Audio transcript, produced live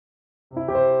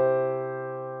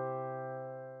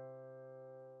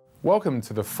Welcome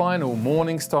to the final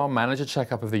Morningstar Manager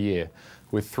Checkup of the year,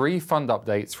 with 3 fund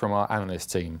updates from our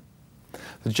analyst team.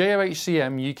 The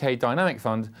JOHCM Uk Dynamic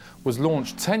fund was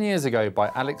launched 10 years ago by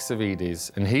Alex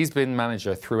Savides, and he's been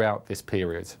manager throughout this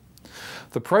period.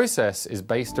 The process is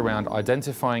based around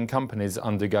identifying companies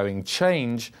undergoing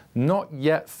change not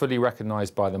yet fully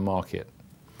recognised by the market.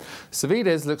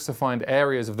 Savides looks to find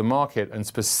areas of the market and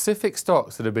specific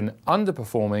stocks that have been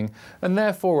underperforming and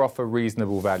therefore offer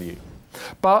reasonable value.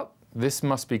 But this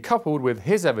must be coupled with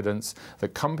his evidence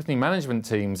that company management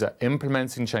teams are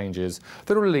implementing changes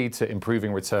that will lead to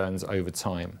improving returns over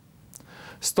time.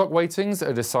 Stock weightings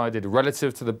are decided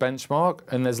relative to the benchmark,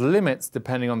 and there's limits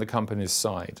depending on the company's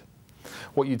side.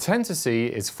 What you tend to see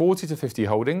is 40 to 50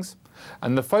 holdings,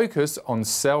 and the focus on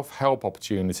self-help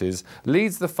opportunities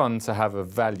leads the fund to have a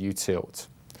value tilt.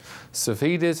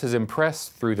 Savides has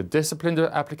impressed through the disciplined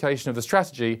application of the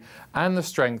strategy and the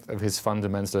strength of his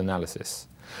fundamental analysis.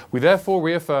 We therefore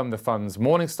reaffirm the fund's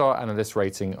Morningstar Analyst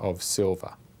rating of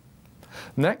Silver.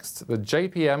 Next, the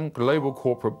JPM Global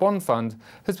Corporate Bond Fund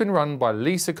has been run by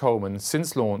Lisa Coleman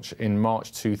since launch in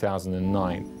March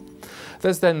 2009.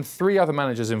 There's then 3 other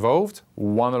managers involved,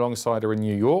 one alongside her in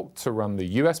New York to run the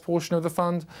US portion of the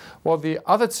fund, while the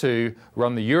other 2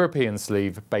 run the European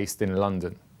sleeve based in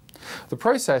London. The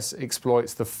process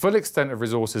exploits the full extent of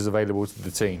resources available to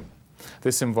the team.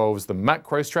 This involves the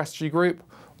macro strategy group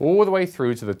all the way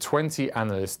through to the 20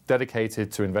 analysts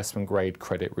dedicated to investment-grade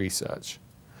credit research.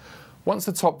 Once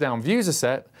the top-down views are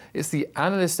set, it's the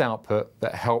analyst output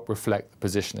that help reflect the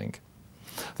positioning.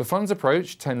 The fund's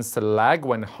approach tends to lag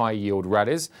when high yield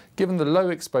rallies, given the low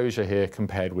exposure here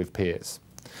compared with peers.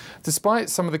 Despite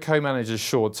some of the co-managers'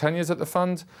 short tenures at the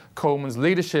fund, Coleman's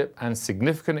leadership and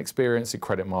significant experience in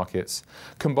credit markets,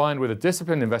 combined with a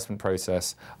disciplined investment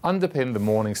process, underpin the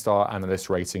Morningstar Analyst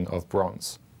rating of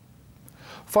Bronze.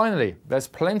 Finally, there's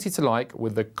plenty to like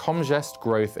with the Comgest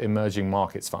Growth Emerging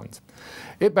Markets Fund.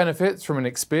 It benefits from an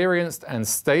experienced and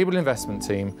stable investment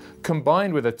team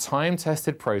combined with a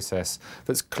time-tested process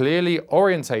that's clearly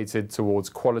orientated towards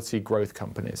quality growth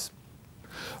companies.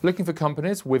 Looking for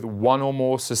companies with one or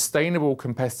more sustainable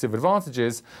competitive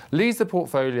advantages leads the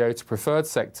portfolio to preferred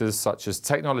sectors such as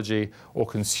technology or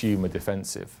consumer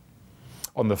defensive.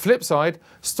 On the flip side,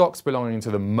 stocks belonging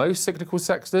to the most cyclical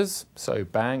sectors, so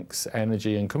banks,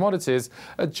 energy and commodities,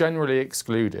 are generally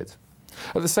excluded.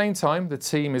 At the same time, the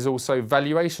team is also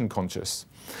valuation conscious.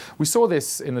 We saw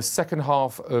this in the second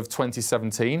half of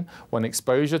 2017 when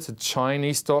exposure to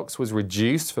Chinese stocks was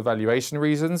reduced for valuation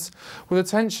reasons, with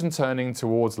attention turning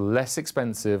towards less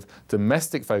expensive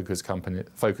domestic focused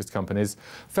companies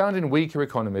found in weaker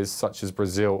economies such as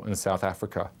Brazil and South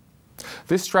Africa.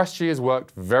 This strategy has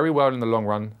worked very well in the long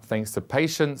run thanks to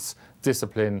patience,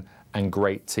 discipline and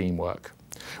great teamwork.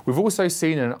 We've also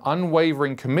seen an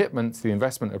unwavering commitment to the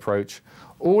investment approach,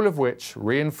 all of which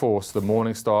reinforce the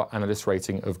Morningstar Analyst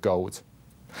rating of Gold.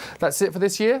 That's it for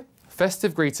this year.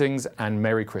 Festive greetings and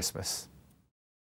Merry Christmas.